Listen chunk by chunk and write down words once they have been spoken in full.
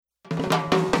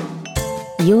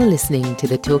You're listening to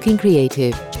the Talking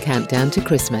Creative Countdown to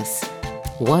Christmas.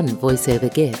 One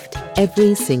voiceover gift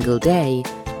every single day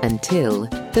until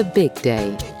the big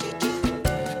day.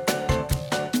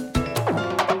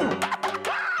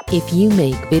 If you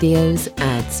make videos,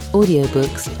 ads,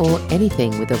 audiobooks, or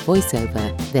anything with a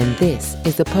voiceover, then this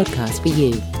is the podcast for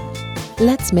you.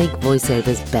 Let's make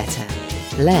voiceovers better.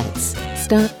 Let's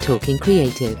start talking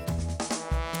creative.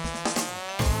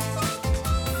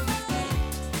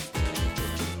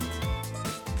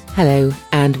 Hello,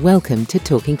 and welcome to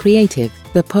Talking Creative,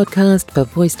 the podcast for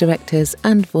voice directors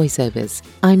and voiceovers.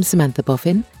 I'm Samantha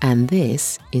Boffin, and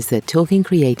this is the Talking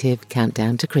Creative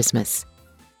Countdown to Christmas.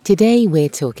 Today we're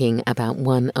talking about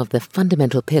one of the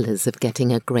fundamental pillars of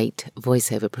getting a great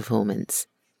voiceover performance,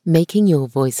 making your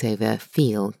voiceover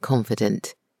feel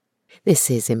confident. This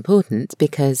is important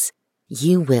because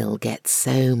you will get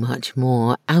so much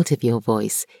more out of your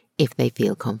voice if they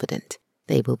feel confident.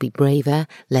 They will be braver,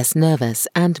 less nervous,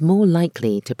 and more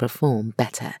likely to perform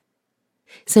better.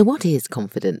 So what is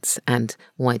confidence, and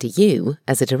why do you,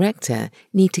 as a director,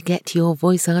 need to get your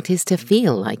voice artist to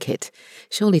feel like it?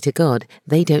 Surely to God,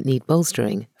 they don't need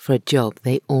bolstering for a job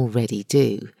they already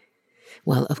do.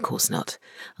 Well, of course not.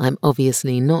 I'm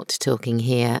obviously not talking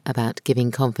here about giving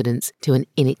confidence to an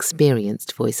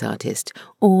inexperienced voice artist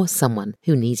or someone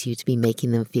who needs you to be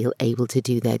making them feel able to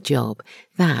do their job.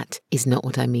 That is not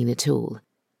what I mean at all.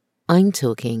 I'm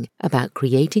talking about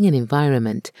creating an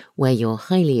environment where your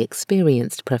highly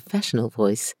experienced professional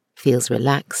voice feels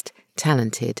relaxed,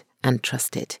 talented, and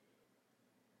trusted.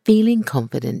 Feeling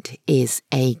confident is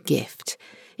a gift.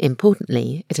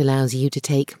 Importantly, it allows you to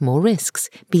take more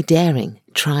risks, be daring,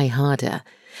 try harder,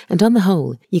 and on the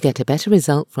whole, you get a better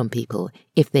result from people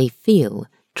if they feel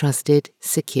trusted,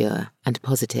 secure, and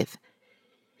positive.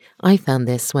 I found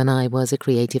this when I was a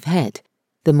creative head.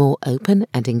 The more open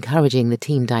and encouraging the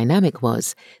team dynamic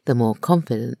was, the more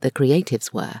confident the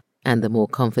creatives were, and the more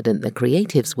confident the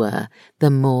creatives were,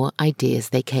 the more ideas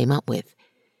they came up with.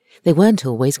 They weren't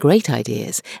always great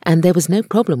ideas, and there was no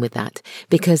problem with that,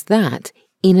 because that,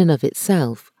 in and of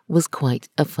itself, was quite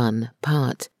a fun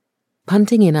part.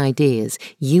 Punting in ideas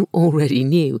you already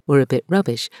knew were a bit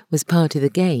rubbish was part of the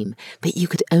game, but you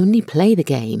could only play the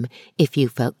game if you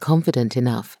felt confident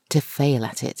enough to fail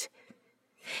at it.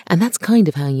 And that's kind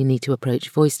of how you need to approach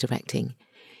voice directing.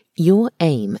 Your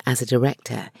aim as a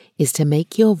director is to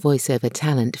make your voiceover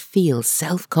talent feel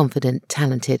self-confident,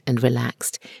 talented, and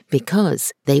relaxed,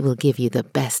 because they will give you the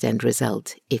best end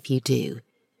result if you do.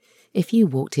 If you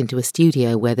walked into a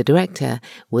studio where the director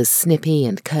was snippy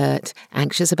and curt,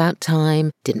 anxious about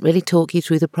time, didn't really talk you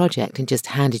through the project and just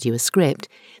handed you a script,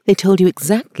 they told you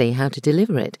exactly how to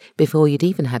deliver it before you'd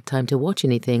even had time to watch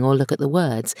anything or look at the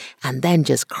words, and then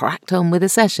just cracked on with a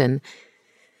session,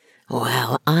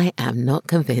 well, I am not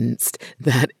convinced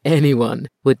that anyone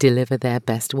would deliver their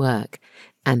best work.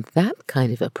 And that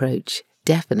kind of approach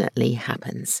definitely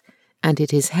happens. And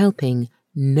it is helping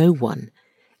no one,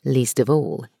 least of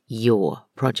all your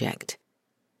project.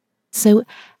 So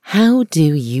how do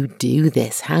you do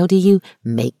this? How do you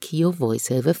make your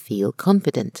voiceover feel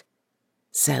confident?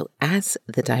 So as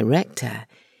the director,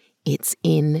 it's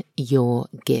in your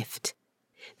gift.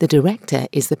 The director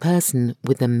is the person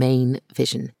with the main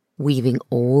vision, weaving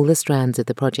all the strands of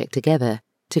the project together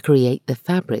to create the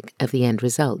fabric of the end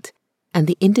result. And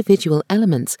the individual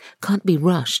elements can't be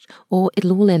rushed or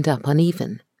it'll all end up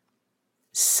uneven.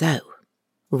 So,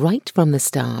 right from the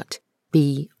start,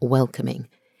 be welcoming.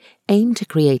 Aim to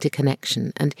create a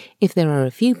connection, and if there are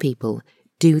a few people,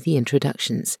 do the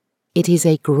introductions. It is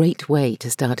a great way to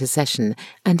start a session,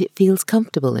 and it feels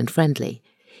comfortable and friendly.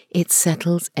 It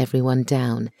settles everyone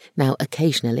down. Now,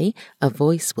 occasionally, a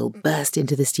voice will burst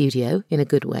into the studio in a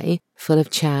good way, full of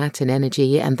chat and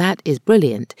energy, and that is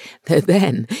brilliant. Though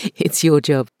then, it's your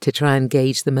job to try and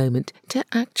gauge the moment to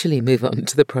actually move on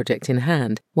to the project in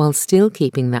hand, while still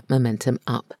keeping that momentum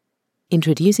up.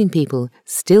 Introducing people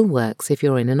still works if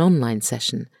you're in an online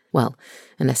session. Well,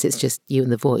 unless it's just you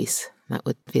and the voice. That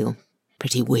would feel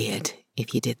pretty weird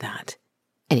if you did that.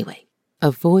 Anyway,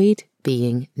 avoid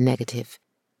being negative.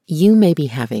 You may be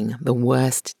having the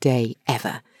worst day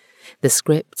ever. The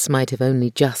scripts might have only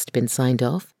just been signed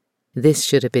off. This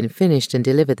should have been finished and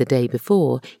delivered the day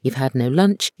before. You've had no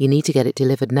lunch. You need to get it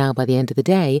delivered now by the end of the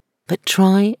day. But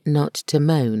try not to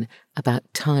moan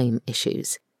about time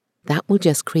issues. That will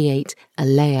just create a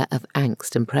layer of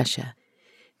angst and pressure.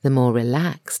 The more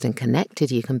relaxed and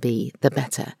connected you can be, the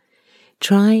better.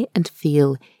 Try and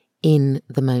feel in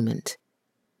the moment.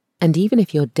 And even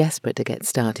if you're desperate to get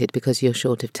started because you're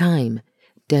short of time,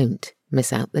 don't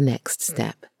miss out the next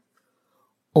step.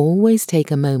 Always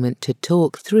take a moment to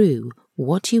talk through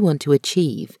what you want to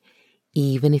achieve,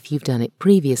 even if you've done it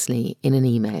previously in an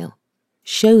email.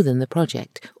 Show them the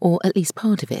project, or at least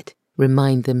part of it.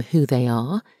 Remind them who they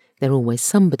are. They're always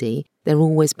somebody. They're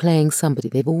always playing somebody.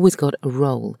 They've always got a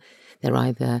role. They're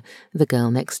either the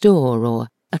girl next door, or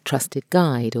a trusted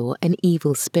guide, or an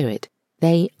evil spirit.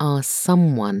 They are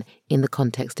someone in the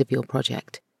context of your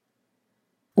project.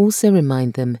 Also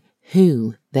remind them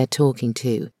who they're talking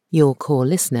to, your core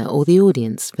listener or the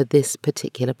audience for this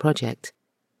particular project,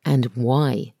 and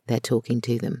why they're talking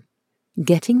to them.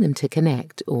 Getting them to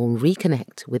connect or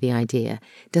reconnect with the idea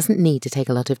doesn't need to take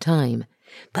a lot of time,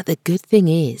 but the good thing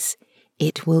is,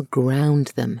 it will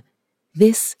ground them.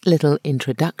 This little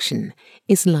introduction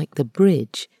is like the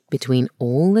bridge between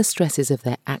all the stresses of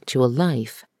their actual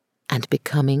life and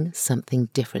becoming something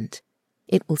different.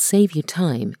 It will save you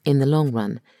time in the long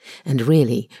run, and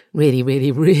really,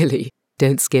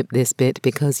 don't skip this bit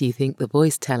because you think the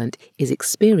voice talent is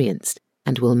experienced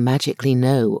and will magically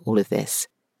know all of this.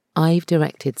 I've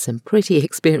directed some pretty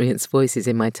experienced voices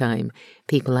in my time,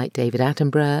 people like David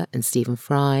Attenborough and Stephen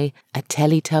Fry, a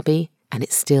Teletubby, and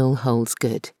it still holds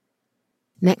good.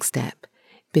 Next step,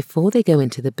 before they go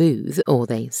into the booth or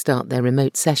they start their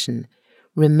remote session,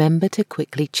 remember to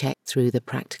quickly check through the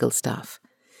practical stuff.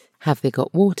 Have they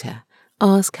got water?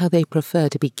 Ask how they prefer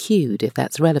to be cued if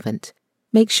that's relevant.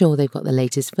 Make sure they've got the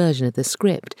latest version of the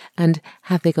script, and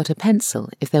have they got a pencil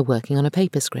if they're working on a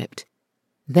paper script.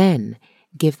 Then,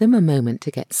 give them a moment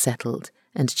to get settled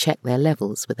and check their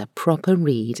levels with a proper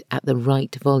read at the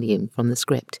right volume from the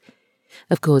script.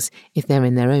 Of course, if they're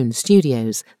in their own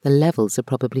studios, the levels are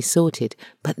probably sorted,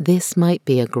 but this might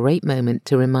be a great moment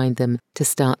to remind them to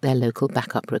start their local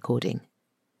backup recording.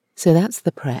 So that's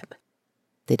the prep.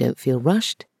 They don't feel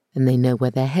rushed, and they know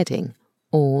where they're heading.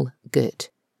 All good.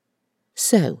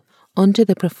 So, on to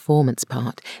the performance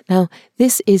part. Now,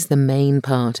 this is the main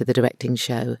part of the directing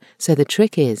show, so the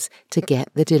trick is to get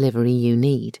the delivery you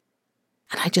need.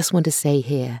 And I just want to say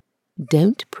here,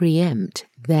 don't preempt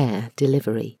their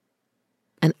delivery.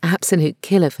 An absolute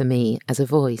killer for me as a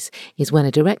voice is when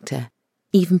a director,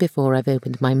 even before I've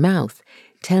opened my mouth,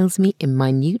 tells me in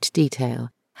minute detail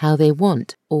how they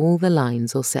want all the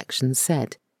lines or sections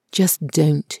said. Just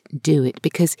don't do it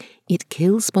because it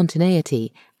kills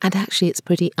spontaneity and actually it's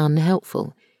pretty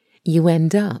unhelpful. You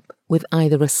end up with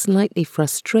either a slightly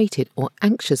frustrated or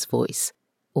anxious voice,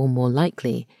 or more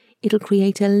likely, it'll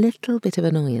create a little bit of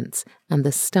annoyance and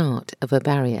the start of a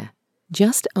barrier.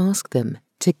 Just ask them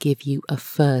to give you a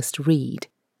first read.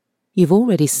 You've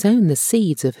already sown the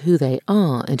seeds of who they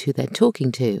are and who they're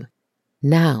talking to.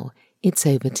 Now it's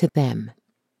over to them.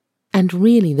 And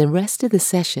really the rest of the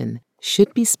session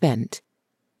should be spent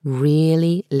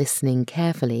really listening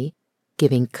carefully,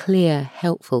 giving clear,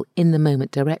 helpful,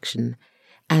 in-the-moment direction,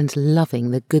 and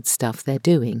loving the good stuff they're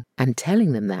doing and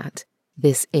telling them that.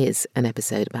 This is an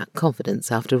episode about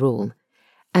confidence after all.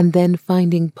 And then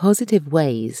finding positive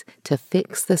ways to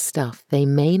fix the stuff they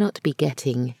may not be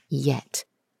getting yet.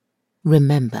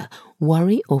 Remember,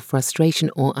 worry or frustration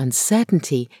or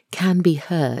uncertainty can be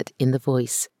heard in the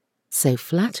voice, so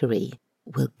flattery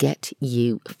will get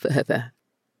you further.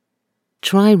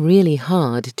 Try really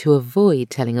hard to avoid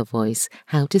telling a voice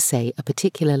how to say a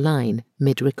particular line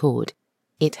mid-record.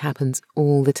 It happens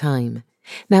all the time.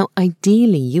 Now,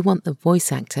 ideally, you want the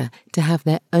voice actor to have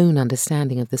their own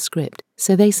understanding of the script,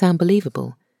 so they sound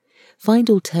believable. Find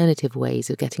alternative ways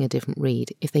of getting a different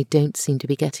read if they don't seem to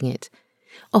be getting it.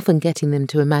 Often getting them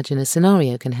to imagine a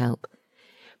scenario can help.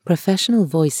 Professional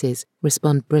voices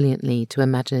respond brilliantly to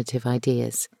imaginative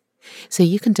ideas. So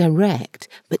you can direct,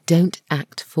 but don't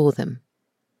act for them.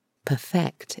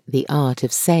 Perfect the art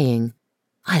of saying,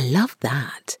 "I love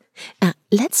that.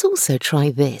 Let's also try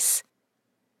this."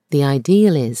 The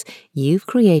ideal is you've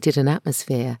created an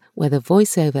atmosphere where the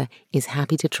voiceover is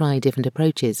happy to try different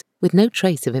approaches with no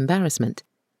trace of embarrassment.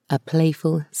 A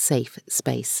playful, safe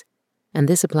space. And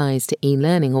this applies to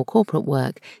e-learning or corporate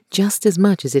work just as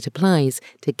much as it applies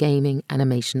to gaming,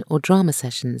 animation, or drama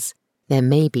sessions. There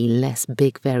may be less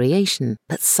big variation,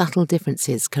 but subtle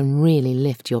differences can really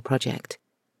lift your project.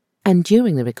 And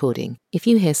during the recording, if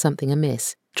you hear something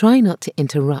amiss, try not to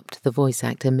interrupt the voice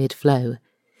actor mid-flow.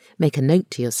 Make a note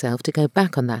to yourself to go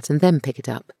back on that and then pick it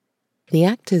up. The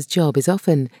actor's job is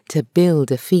often to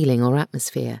build a feeling or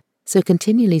atmosphere, so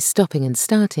continually stopping and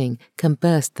starting can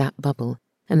burst that bubble,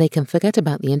 and they can forget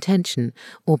about the intention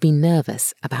or be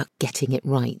nervous about getting it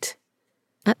right.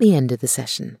 At the end of the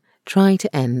session, try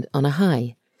to end on a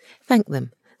high. Thank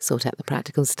them, sort out the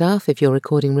practical stuff if you're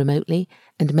recording remotely,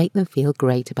 and make them feel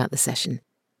great about the session.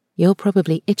 You're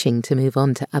probably itching to move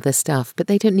on to other stuff, but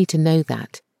they don't need to know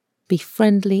that. Be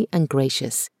friendly and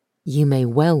gracious. you may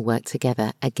well work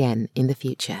together again in the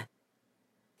future.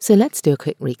 So let's do a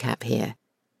quick recap here.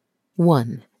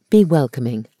 1. Be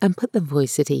welcoming and put the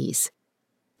voice at ease.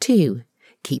 2.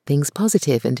 Keep things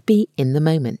positive and be in the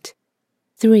moment.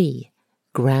 3.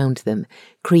 Ground them.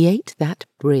 Create that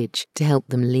bridge to help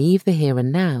them leave the here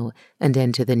and now and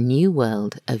enter the new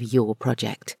world of your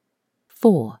project.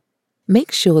 4.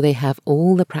 Make sure they have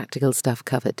all the practical stuff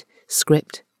covered.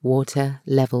 Script, water,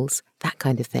 levels, that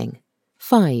kind of thing.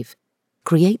 5.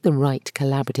 Create the right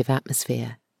collaborative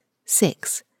atmosphere.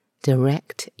 6.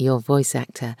 Direct your voice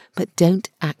actor, but don't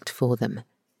act for them.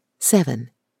 7.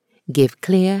 Give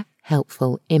clear,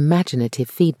 helpful, imaginative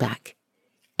feedback.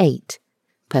 8.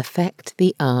 Perfect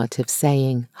the art of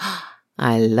saying,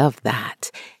 I love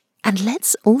that, and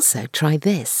let's also try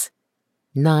this.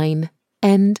 9.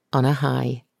 End on a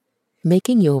high.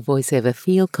 Making your voiceover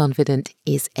feel confident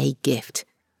is a gift.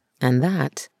 And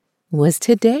that was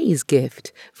today's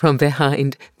gift from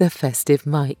behind the festive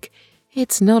mic.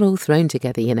 It's not all thrown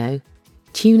together, you know.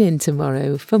 Tune in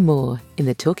tomorrow for more in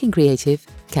the Talking Creative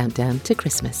Countdown to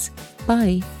Christmas.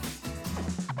 Bye.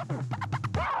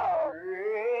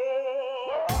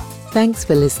 Thanks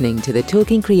for listening to the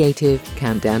Talking Creative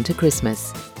Countdown to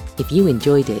Christmas. If you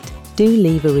enjoyed it, do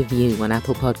leave a review on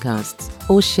Apple Podcasts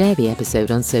or share the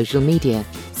episode on social media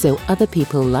so other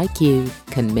people like you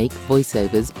can make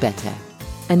voiceovers better.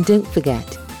 And don't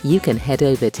forget, you can head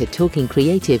over to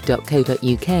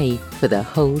talkingcreative.co.uk for the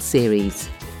whole series.